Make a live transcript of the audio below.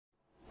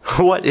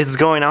What is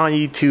going on,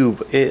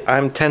 YouTube?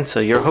 I'm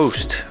Tensa, your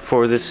host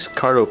for this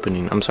card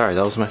opening. I'm sorry,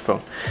 that was my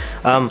phone.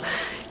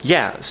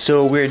 Yeah,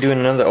 so we're doing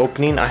another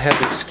opening. I have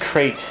this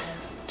crate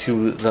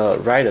to the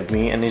right of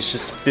me, and it's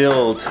just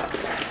filled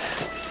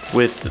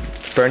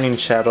with Burning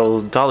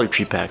Shadow Dollar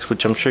Tree packs,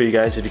 which I'm sure you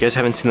guys, if you guys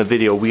haven't seen the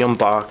video, we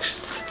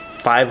unboxed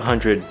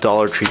 500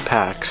 Dollar Tree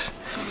packs.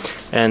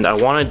 And I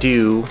want to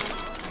do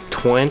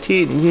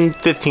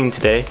 15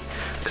 today,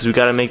 because we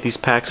got to make these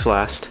packs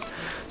last.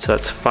 So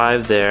that's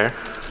 5 there.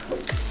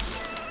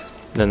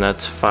 Then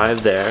that's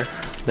 5 there.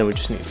 Then we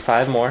just need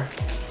 5 more.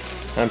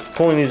 I'm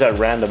pulling these at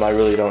random. I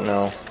really don't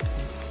know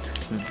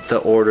the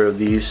order of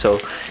these, so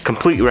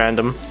complete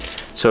random.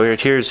 So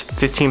here's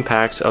 15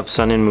 packs of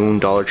Sun and Moon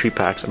Dollar Tree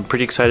packs. I'm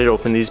pretty excited to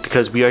open these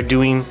because we are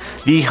doing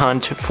the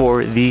hunt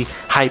for the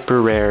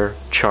hyper rare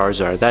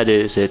Charizard. That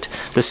is it,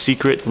 the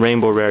secret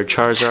rainbow rare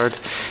Charizard.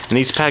 And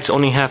these packs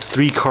only have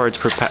 3 cards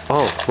per pack.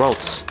 Oh,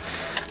 Ralts,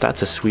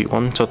 that's a sweet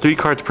one. So 3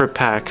 cards per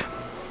pack.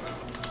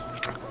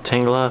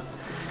 Tangela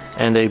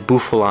and a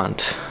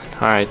Bouffalant.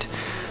 Alright,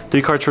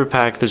 3 cards per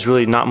pack. There's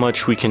really not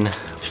much we can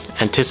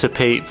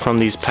anticipate from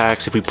these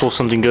packs. If we pull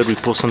something good, we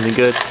pull something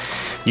good.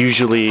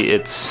 Usually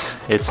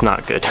it's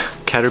not good.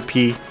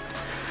 Caterpie,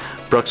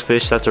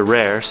 Bruxfish, that's a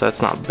rare, so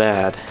that's not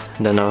bad.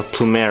 And then a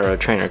Plumera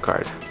trainer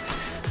card.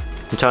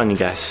 I'm telling you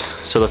guys.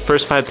 So the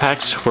first 5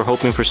 packs, we're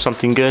hoping for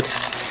something good.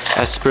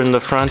 Esper in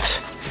the front.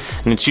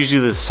 And it's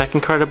usually the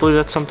second card, I believe,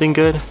 that's something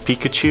good.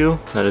 Pikachu,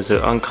 that is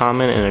an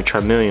uncommon, and a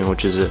Charmeleon,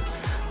 which is a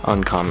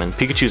uncommon.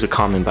 Pikachu's a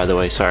common, by the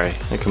way, sorry.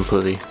 I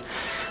completely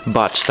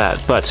botched that.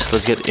 But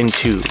let's get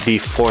into the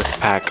 4th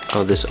pack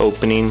of this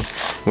opening.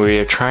 We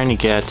are trying to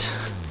get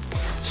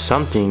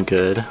something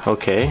good.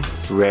 Okay,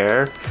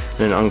 rare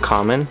and an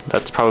uncommon.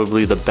 That's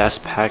probably the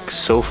best pack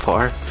so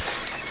far.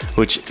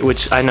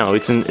 Which I know,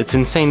 it's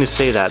insane to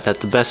say that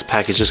the best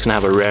pack is just gonna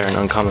have a rare and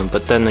uncommon.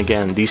 But then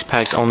again, these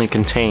packs only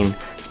contain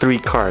 3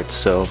 cards,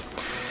 so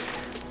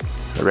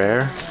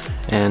rare.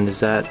 And is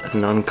that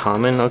an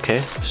uncommon?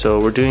 Okay, so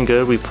we're doing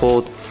good. We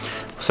pulled,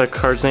 what's that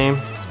card's name?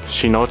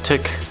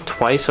 Shiinotic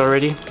twice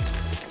already.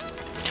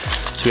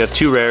 So we have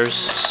 2 rares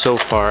so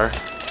far.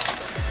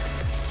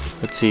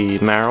 Let's see,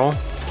 Marill,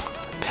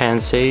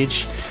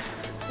 Pansage,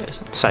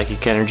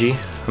 Psychic Energy.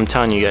 I'm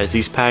telling you guys,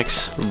 these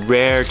packs,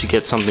 rare to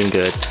get something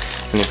good.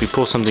 And if we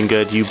pull something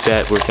good, you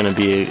bet we're gonna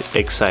be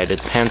excited.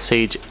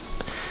 Pansage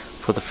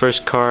for the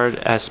first card,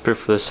 Esper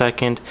for the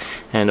second,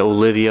 and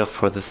Olivia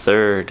for the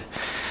third.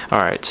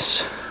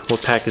 Alright,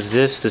 what pack is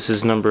this? This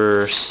is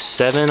number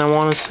 7, I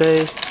want to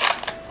say.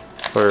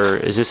 Or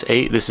is this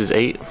 8? This is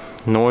 8.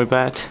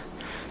 Noibat,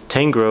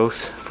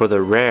 Tangrowth for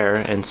the rare,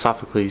 and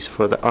Sophocles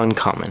for the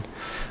uncommon.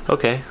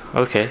 Okay,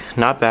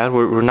 not bad.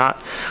 We're not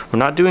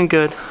doing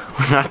good.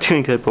 We're not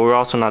doing good, but we're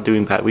also not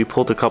doing bad. We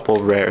pulled a couple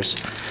of rares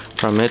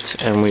from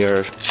it, and we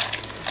are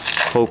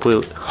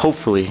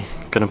hopefully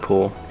gonna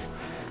pull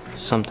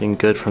something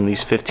good from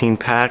these 15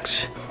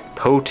 packs.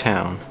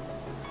 Po-Town.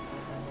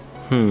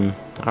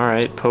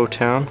 Alright,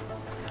 Po-Town.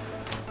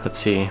 Let's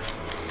see.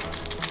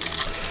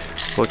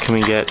 What can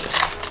we get?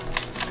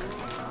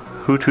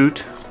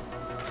 Hoot,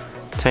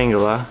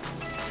 Tangela,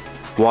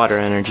 Water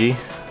Energy.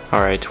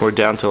 Alright, we're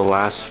down to the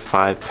last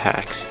 5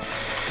 packs.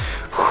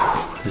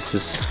 Whew, this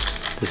is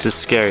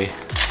scary.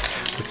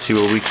 Let's see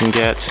what we can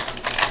get.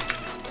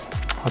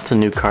 What's a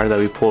new card that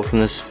we pulled from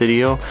this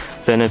video?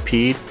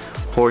 Venipede,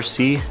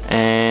 Horsey,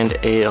 and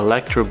a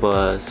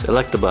Electabuzz.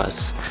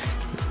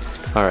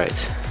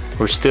 Alright,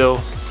 we're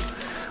still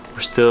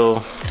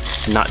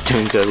not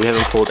doing good. We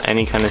haven't pulled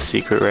any kind of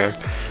secret rare,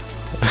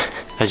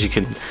 as you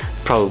can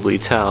probably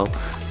tell.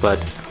 But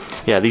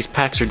yeah, these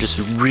packs are just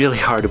really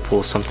hard to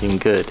pull something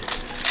good.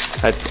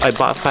 I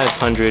bought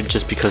 500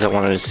 just because I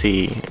wanted to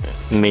see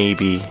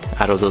maybe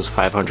out of those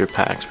 500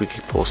 packs we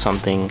could pull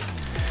something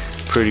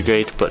pretty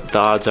great, but the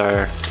odds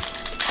are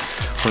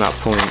we're not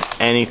pulling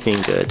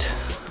anything good.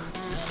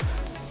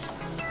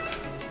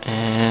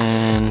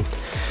 And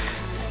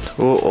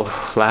oh,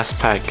 last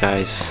pack,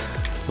 guys.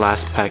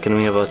 Last pack, and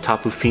we have a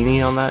Tapu Fini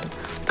on that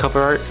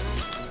cover art.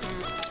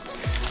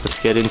 Let's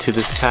get into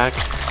this pack,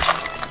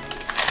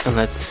 and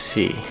let's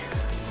see.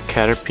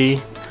 Caterpie,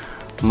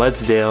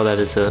 Mudsdale, that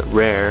is a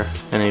rare,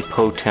 and a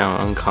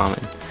Po-Town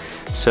uncommon.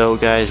 So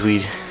guys,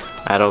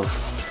 out of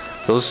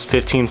those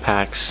 15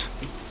 packs,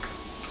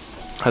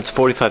 that's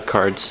 45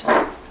 cards.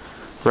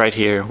 Right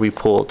here, we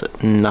pulled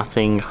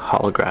nothing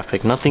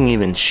holographic, nothing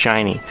even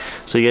shiny.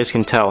 So you guys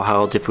can tell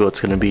how difficult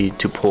it's going to be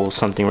to pull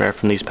something rare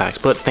from these packs.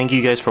 But thank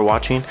you guys for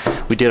watching.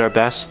 We did our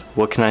best.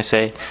 What can I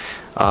say?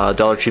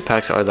 Dollar Tree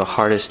packs are the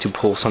hardest to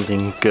pull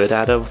something good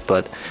out of,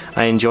 but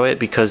I enjoy it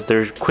because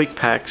they're quick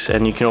packs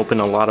and you can open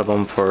a lot of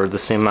them for the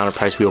same amount of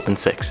price we opened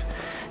 6.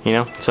 You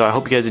know, so I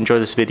hope you guys enjoy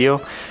this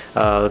video.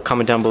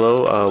 Comment down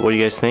below what do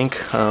you guys think,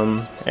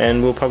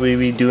 and we'll probably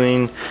be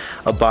doing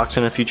a box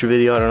in a future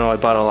video. I don't know, I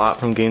bought a lot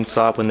from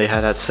GameStop when they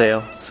had that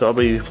sale, so I'll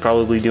be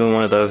probably doing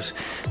one of those.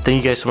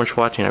 Thank you guys so much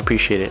for watching. I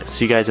appreciate it.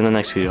 See you guys in the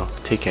next video.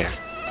 Take care.